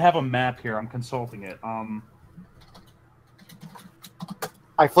 I have a map here. I'm consulting it.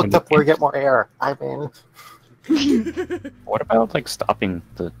 I've looked up where get more air. I mean... What about, like, stopping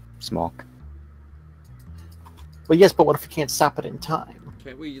the smoke? Well, yes, but what if we can't stop it in time?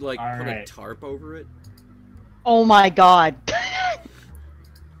 Can't we, like, put a tarp over it? Oh my god.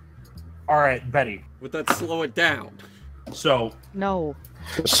 Alright, Betty. Would that slow it down? So... No.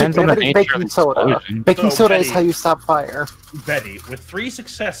 Depends on the nature of Baking the soda. explosion. Baking So, soda is Betty- how you stop fire. Betty, with 3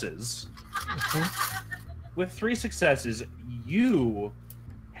 successes... With 3 successes, you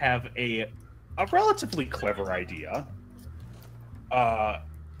have a relatively clever idea.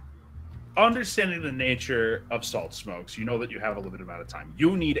 Understanding the nature of salt smokes, you know that you have a limited amount of time.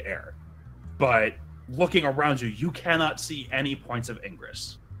 You need air. but looking around you, you cannot see any points of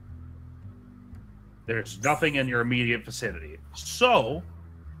ingress. There's nothing in your immediate vicinity. So,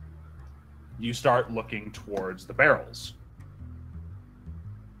 you start looking towards the barrels.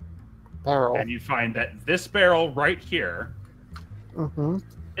 Barrel. And you find that this barrel right here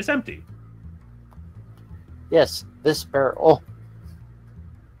is empty. Yes, this barrel.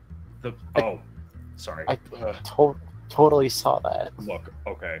 Sorry. I totally saw that. Look,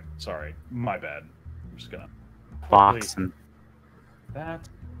 okay, sorry. My bad. I'm just gonna... Boxing. That.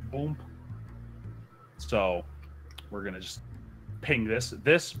 Boom. So, we're gonna just ping this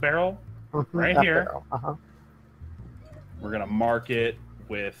barrel right That here. barrel. We're gonna mark it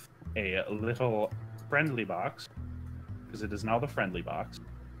with a little friendly box, because it is now the friendly box.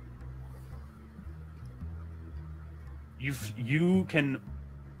 You can,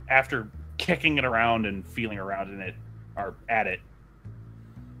 after kicking it around and feeling around in it, or at it,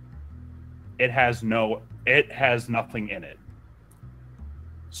 it has nothing in it.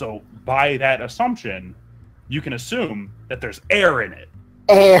 So by that assumption, you can assume that there's air in it.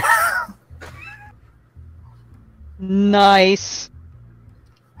 Air. Nice.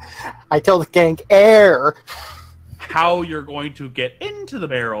 I tell the gang, air. How you're going to get into the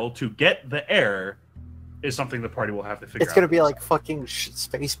barrel to get the air is something the party will have to figure out. It's gonna be like fucking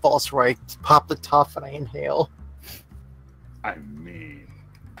Spaceballs where I pop the top and I inhale. I mean...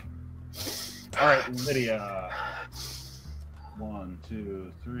 Alright, Lydia. 1,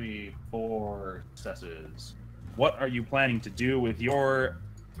 2, 3, 4 successes. What are you planning to do with your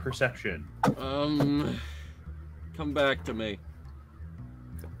perception? Come back to me.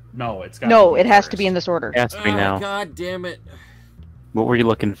 No, it's got No, to be it has first. to be in this order. It has to be now. God damn it. What were you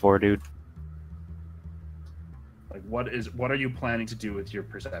looking for, dude? Like, what are you planning to do with your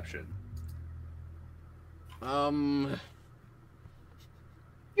perception? Um,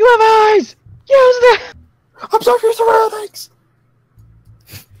 You have eyes! Use them! Observe your surroundings!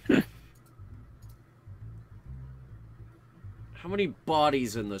 how many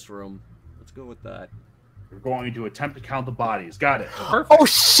bodies in this room? Let's go with that. We're going to attempt to count the bodies. Got it. Perfect. Oh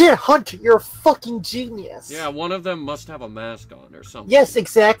shit, Hunter, you're a fucking genius. Yeah, one of them must have a mask on or something. Yes,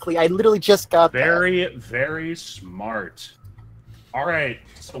 exactly. I literally just got that. Very, very smart. All right,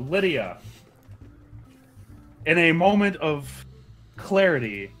 so Lydia, in a moment of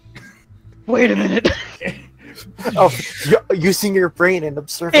clarity, Wait a minute. Oh, using your brain and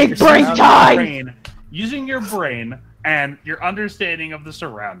observing Big your brain surroundings. time! using your brain and your understanding of the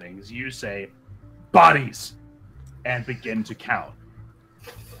surroundings, you say, bodies, and begin to count.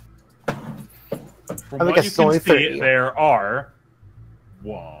 From I think what you it's only can see, 30. there are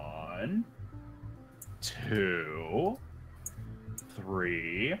 1, 2,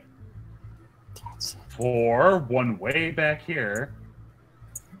 3, 4, one way back here,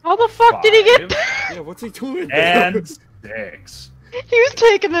 How the fuck did he get 5, Yeah, what's he doing? and 6. He was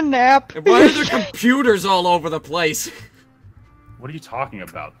taking a nap. And why are there computers all over the place? What are you talking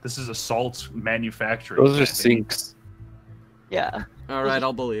about? This is assault manufacturing. Those are Sandy. sinks. Yeah. All right,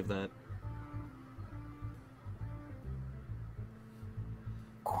 I'll believe that.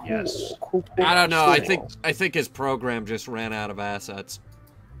 Yes. Cool. I don't know. I think his program just ran out of assets.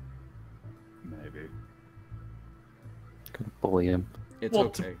 Maybe. Couldn't bully him. It's Well,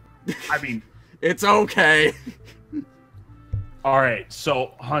 okay. I mean, It's okay. all right.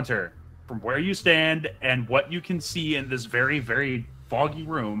 So, Hunter, from where you stand and what you can see in this very, very foggy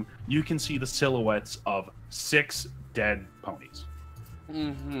room, you can see the silhouettes of 6 dead ponies.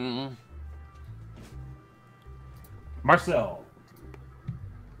 Mm-hmm. Marcel.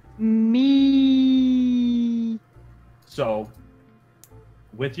 Me. So,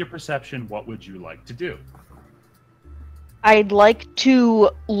 with your perception, what would you like to do? I'd like to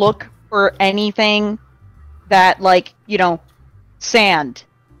look for anything that, like, you know, sand.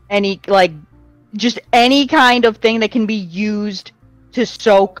 Just any kind of thing that can be used to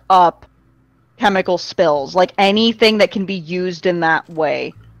soak up chemical spills. Like, anything that can be used in that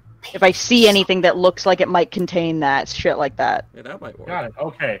way. If I see anything that looks like it might contain that, shit like that. Yeah, that might work. Got it.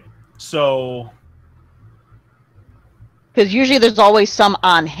 Okay. So, Because usually there's always some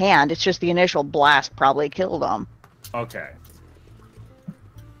on hand. It's just the initial blast probably killed them. okay.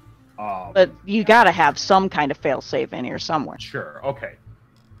 But you gotta have some kind of failsafe in here somewhere. Sure. Okay.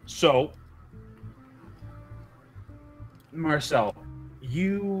 So, Marcel,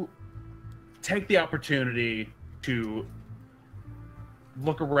 you take the opportunity to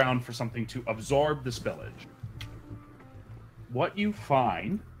look around for something to absorb the spillage. What you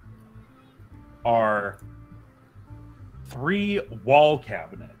find are 3 wall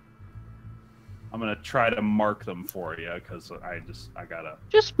cabinets I'm gonna try to mark them for you because I gotta.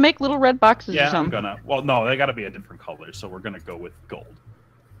 Just make little red boxes or Yeah, I'm something. gonna. Well, no, they gotta be a different color, so we're gonna go with gold.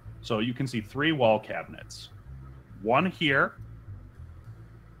 So you can see 3 wall cabinets. One here.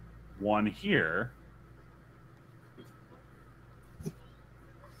 One here.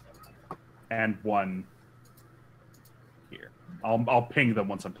 And one here. I'll ping them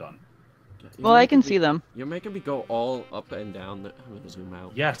once I'm done. Well, I can see them. You're making me go all up and down. I'm gonna zoom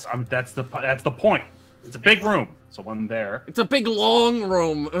out. Yes, that's the point. It's a big room. So one there. It's a big long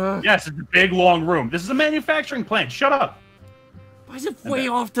room. Ugh. Yes, it's a big long room. This is a manufacturing plant. Shut up. Why is it way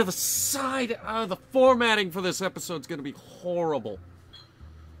off to the side? The formatting for this episode's gonna be horrible.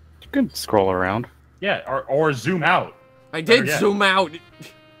 You can scroll around. Yeah, or zoom out. I did yet. zoom out.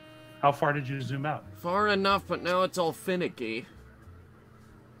 How far did you zoom out? Far enough, but now it's all finicky.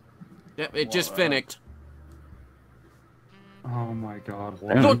 Yep, it just finicked. Oh my god.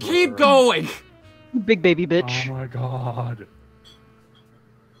 So keep going! Big baby bitch. Oh my god.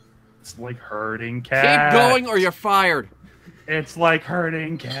 It's like herding cats. Keep going or you're fired. It's like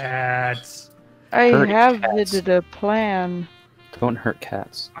herding cats. I Hurt have cats. a plan. Don't hurt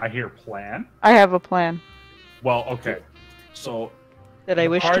cats. I hear plan. I have a plan Well, okay. So that I the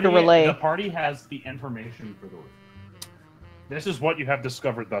wish party- to relay. The party has the information for the room. This is what you have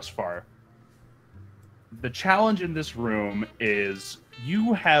discovered thus far. The challenge in this room is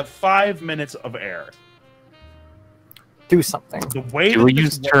you have 5 minutes of air. Do something. The way Do that we this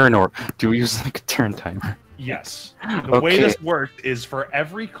use turn or do we use like a turn timer? Yes. The way Okay. this works is for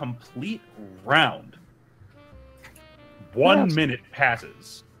every complete round, 1 Yes. minute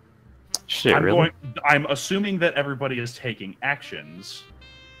passes. Shit, really? I'm assuming that everybody is taking actions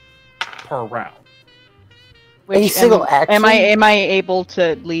per round. A single action? Am I able to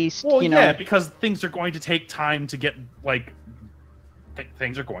at least Well, you know? yeah, because things are going to take time to get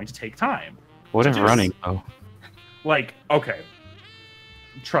things are going to take time. What if just- running though? Like, okay,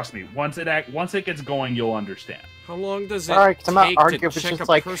 trust me. Once it gets going, you'll understand. How long does it Alright, I'm not take arguing. to It's check just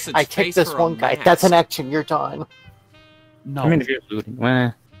a like, person's I take face this for a one guy. mask? That's an action. You're done. No, I mean, if you're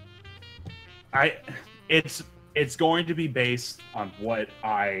looting, it's going to be based on what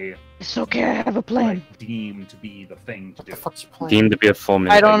I It's okay. I have a plan. like, deem to be the thing to do. The fuck's your plan? deemed to be a full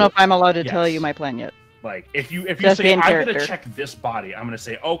minute. I don't know if I'm allowed to tell Yes. you my plan yet. Like if you Just say in I'm gonna character. check this body, I'm gonna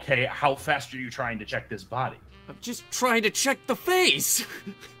say, okay, how fast are you trying to check this body? I'm just trying to check the face.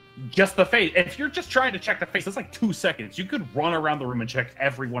 Just the face. If you're just trying to check the face, that's like 2 seconds. You could run around the room and check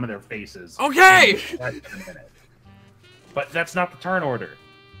every one of their faces. Okay. in less than a minute. But that's not the turn order.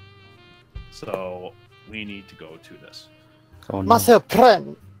 So we need to go to this. Oh, no. Master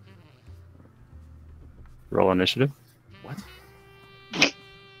plan. Roll initiative. What?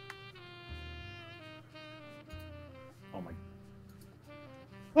 Oh my!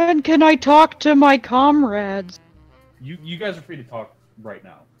 When can I talk to my comrades? You guys are free to talk right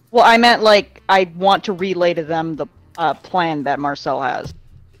now. Well, I meant like I want to relay to them the plan that Marcel has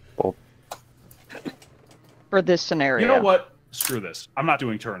Well, for this scenario. You know what? Screw this. I'm not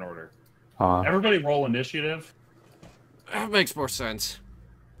doing turn order. Everybody roll initiative. That makes more sense.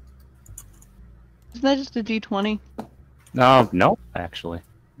 Isn't that just a D20? no, actually.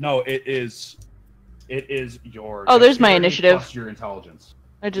 No, it is. It is your. Oh, there's my dexterity initiative. Plus your intelligence.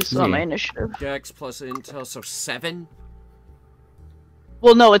 I just saw Hmm. my initiative. Dex plus intel, so 7.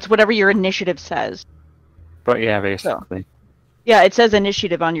 Well, no, it's whatever your initiative says. But yeah, basically. Yeah, it says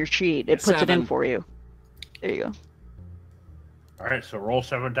initiative on your sheet. It puts it 7. in for you. There you go. All right, so roll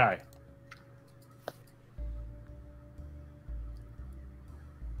 7 die.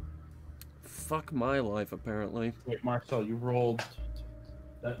 Fuck my life, apparently. Wait, Marcel, you rolled.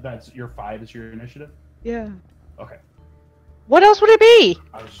 That's your 5 is your initiative. Yeah. Okay, What else would it be?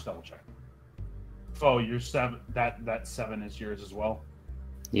 I was just double checking. Oh, your 7. That 7 is yours as well.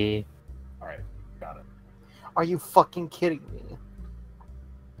 Yeah. All right, got it. Are you fucking kidding me?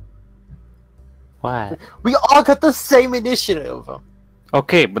 What? We all got the same initiative.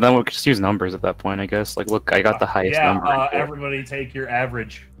 Okay, but then we could just use numbers at that point, I guess. Like, look, I got the highest number. Everybody take your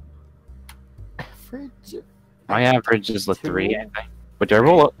average. Average. My average is a 3, I Two. think. But do I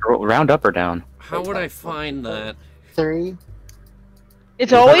roll round up or down? How would I find that? 3.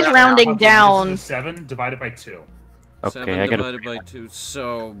 It's always This rounding is down. 7 divided by 2. Okay, 7 I gotta. divided by 2,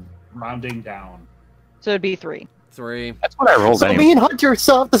 so Rounding down. So it'd be 3. 3. That's what I rolled So anyway. me and Hunter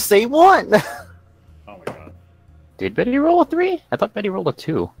still have the same one. Oh my god. Did Betty roll a 3? I thought Betty rolled a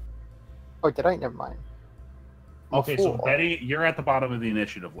 2. Or did I? Never mind. Okay, so 4. Betty, you're at the bottom of the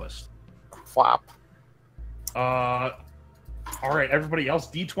initiative list. Flop. All right, everybody else,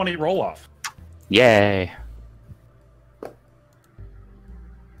 D20 roll off. Yay.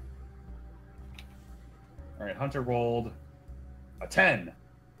 All right, Hunter rolled a 10.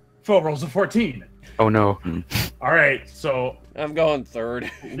 Phil rolls a 14. Oh no. All right, so I'm going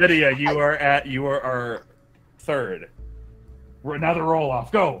third. Lydia, you are our third. Another roll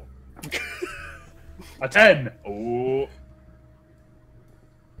off. Go. A 10. Oh.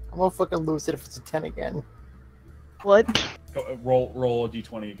 I'm gonna fucking lose it if it's a 10 again. What? Go, roll a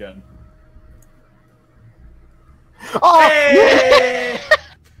d20 again. Oh! Hey!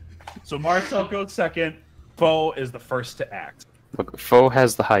 So Marcel goes second. Foe is the first to act. Look, Foe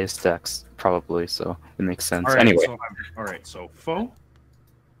has the highest dex, probably, so it makes sense. All right, Anyway, so Foe.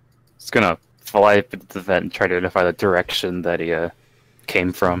 it's gonna fly up into the vent and try to identify the direction that he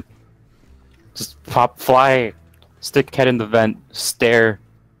came from. Just fly, stick head in the vent, stare,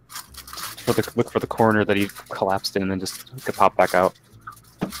 look for the corner that he collapsed in, and then just pop back out.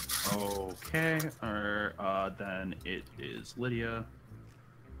 Okay, then it is Lydia.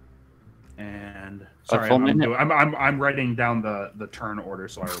 And sorry, I'm writing down the turn order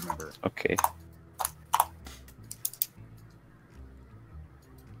so I remember. Okay.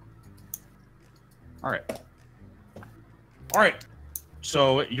 All right.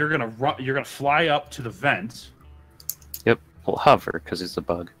 So you're gonna fly up to the vent. Yep. Well, hover because it's a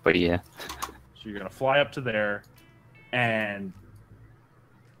bug, but yeah. So you're gonna fly up to there, and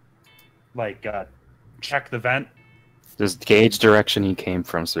like check the vent. Just gauge direction he came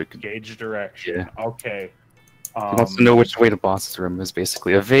from, so he could Gauge direction. Yeah. Okay. He wants to know which way the boss's room is.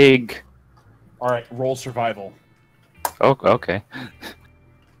 Basically, a vague. All right. Roll survival. Oh, okay.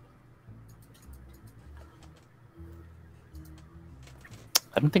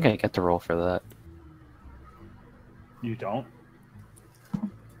 I don't think I get to roll for that. You don't.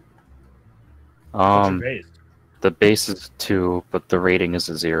 What's your base? The base is 2, but the rating is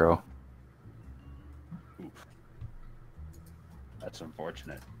a 0. Oof. That's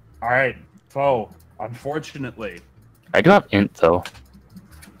unfortunate. All right, Foe. Unfortunately. I do have int though.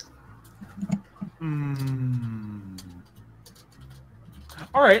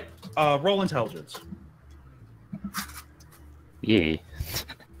 All right. Roll intelligence. Yeah.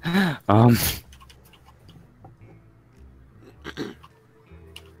 Ugh.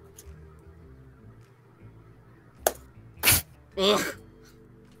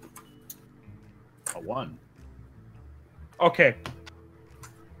 A 1. Okay.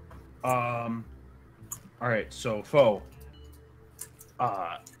 All right. So, Foe.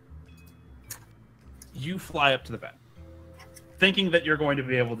 You fly up to the vent, thinking that you're going to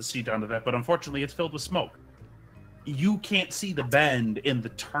be able to see down the vent, but unfortunately, it's filled with smoke. You can't see the bend in the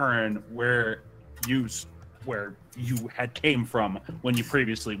turn where you had came from when you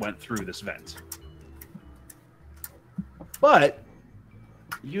previously went through this vent. But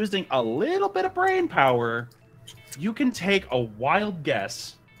using a little bit of brain power, you can take a wild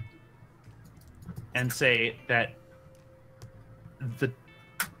guess and say that the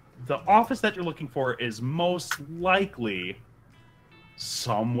office that you're looking for is most likely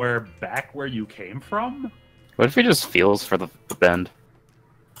somewhere back where you came from. What if he just feels for the bend?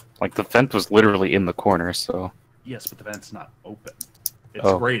 Like, the vent was literally in the corner, so... Yes, but the vent's not open. It's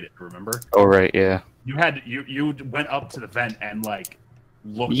Oh. graded, remember? Oh, right, yeah. You went up to the vent and, like,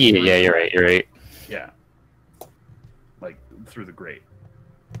 looked Yeah, through yeah, you're right. Yeah. Like, through the grate.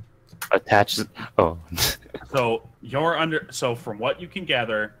 Attaches... Oh. So from what you can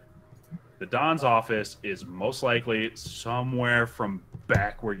gather, the Don's office is most likely somewhere from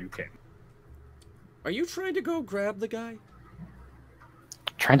back where you came. Are you trying to go grab the guy?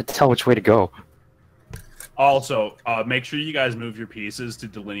 Trying to tell which way to go. Also, make sure you guys move your pieces to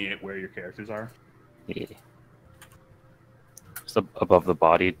delineate where your characters are. Yeah. Just above the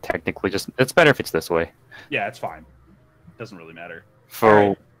body, technically. Just it's better if it's this way. Yeah, it's fine. Doesn't really matter. For...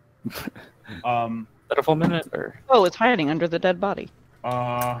 Alright. Is that a full minute, or...? Oh, it's hiding under the dead body.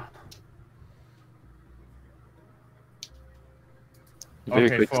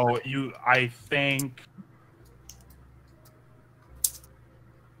 Okay, so I think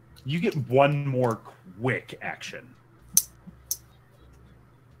you get one more quick action.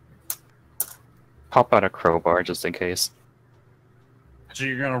 Pop out a crowbar, just in case. So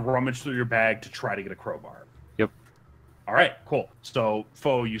you're gonna rummage through your bag to try to get a crowbar. Yep. All right, cool. So,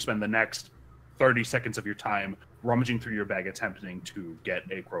 Foe, you spend the next 30 seconds of your time rummaging through your bag, attempting to get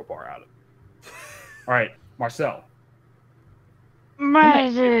a crowbar out of it. All right, Marcel.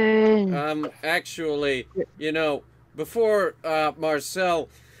 Actually, you know, before Marcel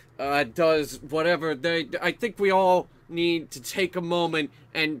does whatever I think we all need to take a moment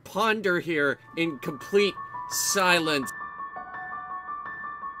and ponder here in complete silence.